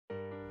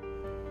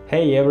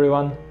Hey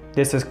everyone,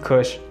 this is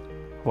Kush.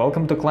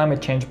 Welcome to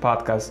Climate Change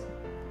Podcast.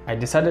 I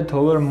decided to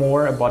learn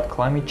more about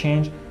climate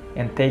change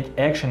and take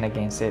action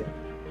against it.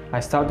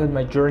 I started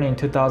my journey in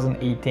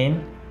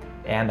 2018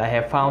 and I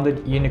have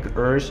founded unique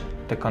urge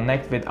to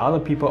connect with other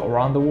people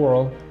around the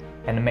world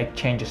and make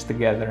changes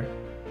together.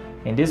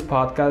 In this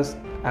podcast,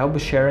 I will be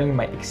sharing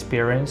my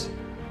experience,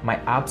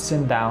 my ups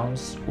and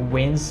downs,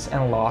 wins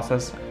and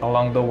losses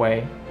along the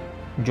way.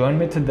 Join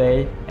me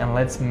today and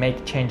let's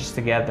make changes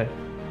together.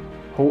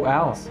 Who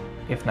else,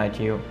 if not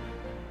you?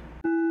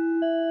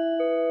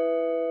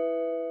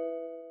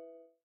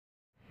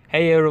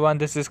 Hey everyone,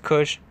 this is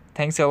Kush.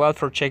 Thanks a lot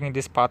for checking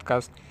this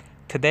podcast.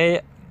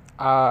 Today,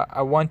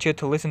 I want you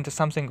to listen to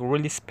something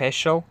really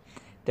special.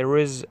 There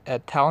is a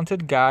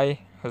talented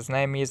guy whose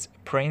name is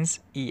Prince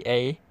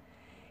EA,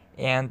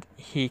 and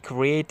he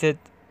created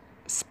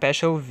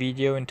special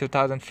video in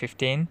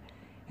 2015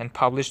 and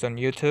published on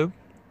YouTube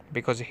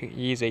because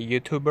he is a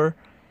YouTuber,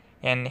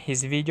 and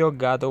his video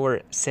got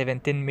over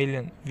 17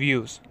 million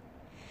views.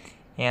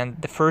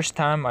 And the first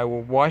time I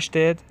watched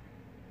it,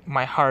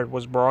 my heart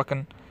was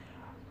broken.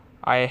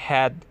 I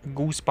had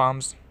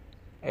goosebumps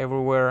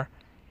everywhere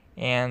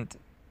and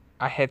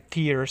I had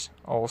tears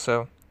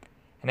also.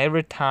 And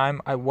every time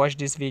I watch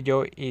this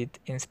video, it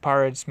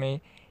inspires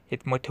me,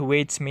 it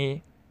motivates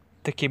me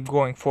to keep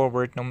going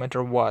forward no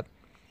matter what.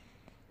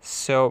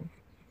 So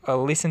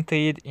listen to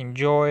it,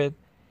 enjoy it,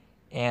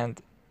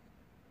 and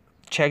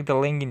check the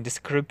link in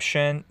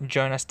description.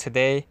 Join us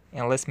today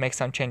and let's make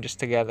some changes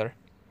together.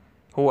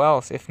 Who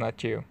else if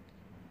not you?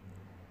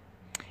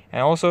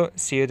 And also,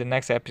 see you in the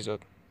next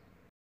episode.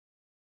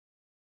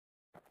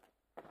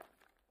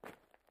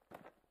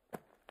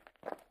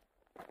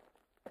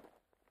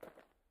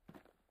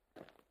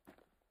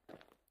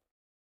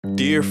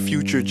 Dear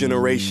future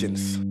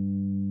generations,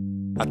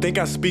 I think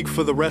I speak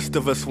for the rest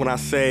of us when I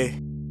say,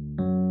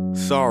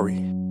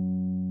 sorry.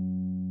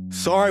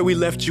 Sorry we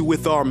left you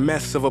with our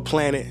mess of a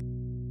planet.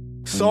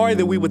 Sorry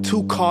that we were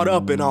too caught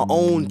up in our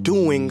own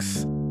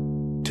doings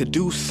to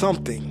do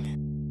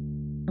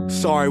something.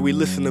 Sorry we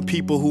listened to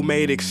people who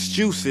made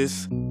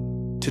excuses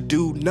to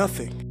do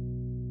nothing.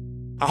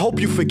 I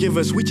hope you forgive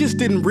us. We just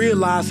didn't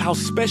realize how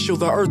special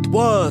the earth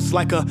was.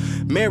 Like a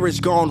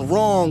marriage gone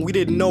wrong, we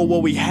didn't know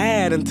what we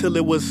had until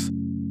it was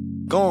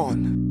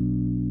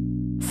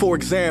gone. For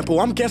example,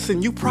 I'm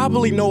guessing you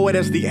probably know it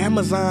as the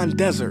Amazon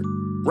desert,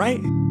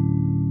 right?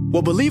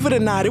 Well, believe it or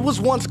not, it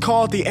was once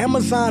called the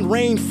Amazon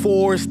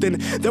rainforest,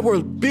 and there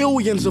were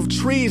billions of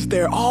trees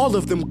there, all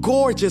of them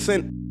gorgeous.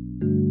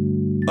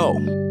 And oh,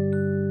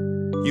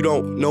 you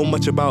don't know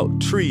much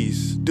about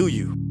trees, do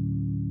you?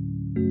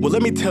 Well,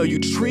 let me tell you,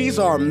 trees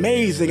are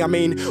amazing. I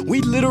mean, we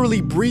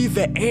literally breathe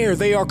the air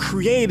they are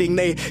creating.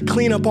 They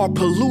clean up our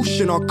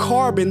pollution, our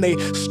carbon. They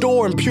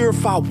store and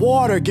purify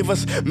water, give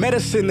us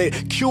medicine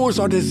that cures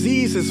our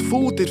diseases,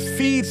 food that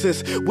feeds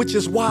us, which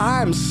is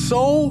why I'm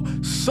so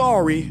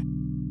sorry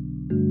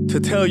to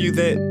tell you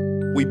that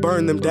we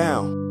burn them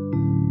down.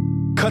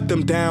 Cut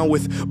them down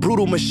with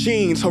brutal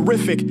machines,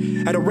 horrific,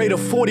 at a rate of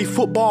 40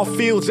 football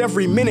fields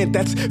every minute.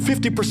 That's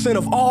 50%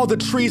 of all the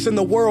trees in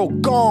the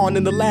world gone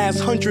in the last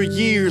 100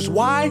 years.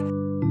 Why?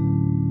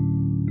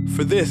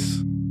 For this.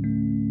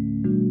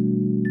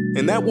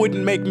 And that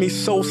wouldn't make me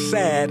so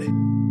sad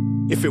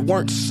if it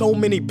weren't so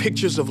many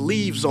pictures of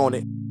leaves on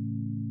it.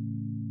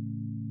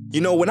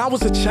 You know, when I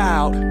was a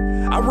child,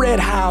 I read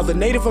how the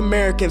Native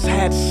Americans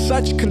had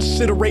such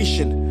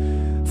consideration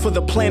for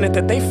the planet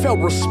that they felt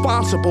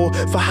responsible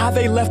for how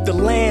they left the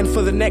land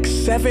for the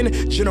next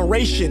 7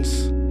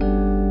 generations.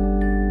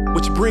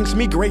 Which brings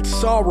me great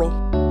sorrow,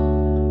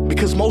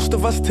 because most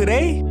of us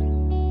today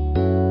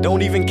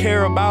don't even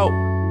care about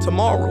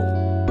tomorrow.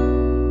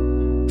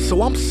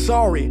 So I'm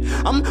sorry.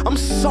 I'm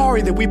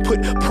sorry that we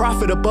put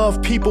profit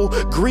above people,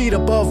 greed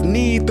above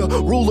need, the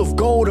rule of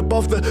gold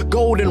above the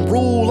golden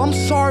rule. I'm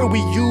sorry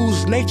we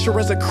use nature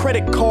as a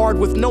credit card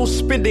with no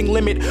spending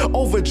limit,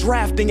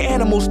 overdrafting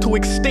animals to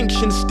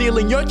extinction,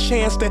 stealing your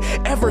chance to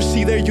ever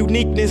see their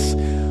uniqueness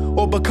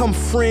or become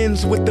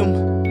friends with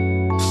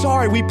them.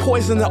 Sorry we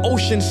poison the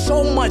ocean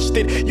so much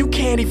that you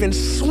can't even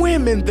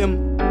swim in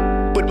them.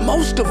 But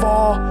most of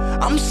all,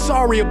 I'm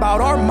sorry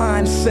about our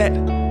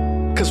mindset,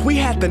 'cause we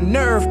had the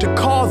nerve to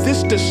call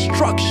this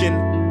destruction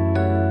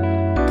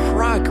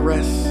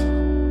progress.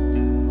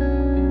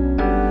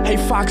 Hey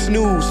Fox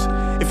News,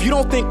 if you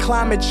don't think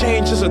climate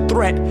change is a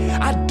threat,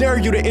 I dare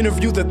you to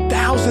interview the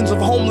thousands of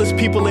homeless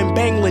people in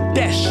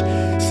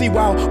Bangladesh. See,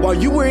 while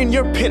you were in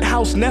your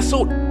penthouse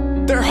nestled,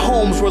 their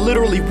homes were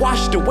literally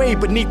washed away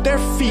beneath their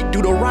feet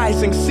due to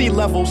rising sea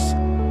levels.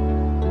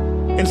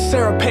 And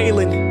Sarah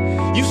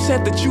Palin, you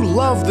said that you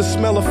love the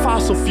smell of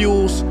fossil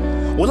fuels.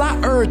 Well, I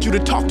urge you to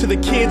talk to the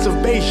kids of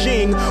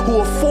Beijing who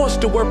are forced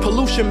to wear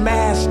pollution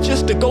masks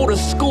just to go to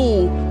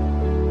school.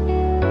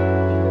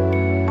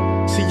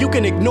 See, you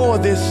can ignore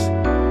this,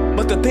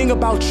 but the thing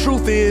about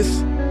truth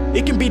is,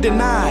 it can be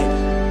denied,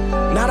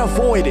 not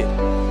avoided.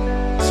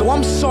 So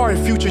I'm sorry,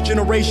 future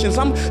generations.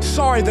 I'm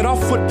sorry that our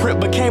footprint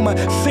became a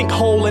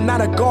sinkhole and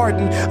not a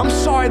garden. I'm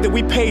sorry that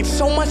we paid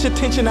so much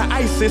attention to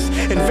ISIS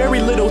and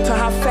very little to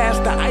how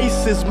fast the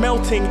ice is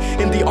melting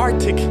in the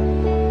Arctic.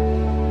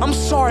 I'm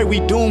sorry we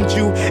doomed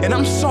you, and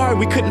I'm sorry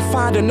we couldn't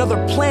find another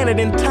planet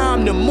in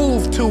time to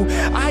move to.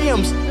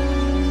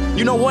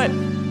 You know what?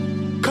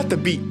 Cut the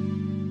beat.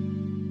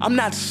 I'm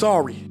not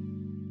sorry.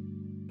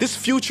 This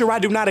future, I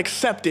do not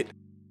accept it.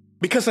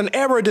 Because an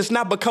error does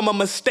not become a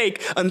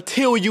mistake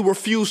until you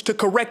refuse to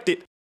correct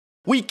it.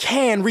 We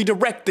can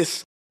redirect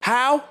this.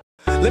 How?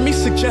 Let me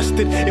suggest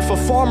that if a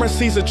farmer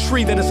sees a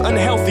tree that is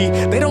unhealthy,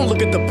 they don't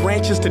look at the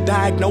branches to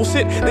diagnose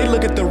it, they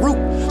look at the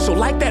root. So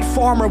like that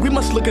farmer, we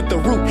must look at the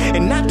root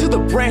and not to the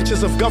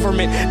branches of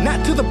government,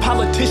 not to the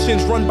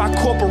politicians run by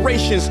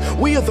corporations.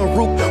 We are the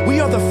root, we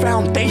are the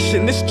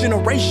foundation. This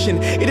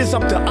generation, it is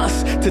up to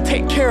us to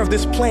take care of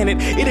this planet.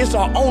 It is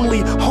our only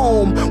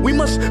home. We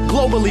must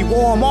globally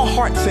warm our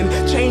hearts and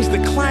change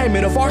the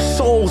climate of our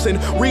souls and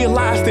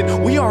realize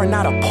that we are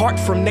not apart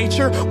from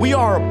nature, we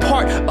are a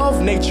part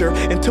of nature.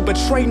 And to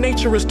betray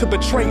nature is to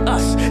betray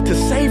us. To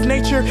save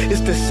nature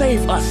is to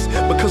save us.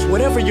 Because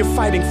whatever you're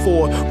fighting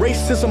for,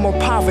 racism or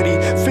poverty,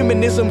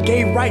 feminism,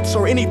 gay rights,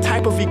 or any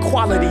type of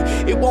equality,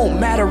 it won't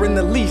matter in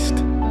the least.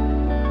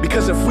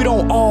 Because if we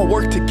don't all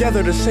work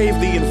together to save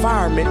the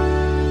environment,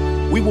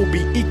 we will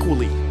be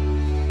equally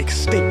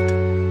extinct.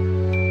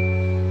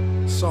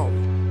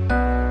 Sorry.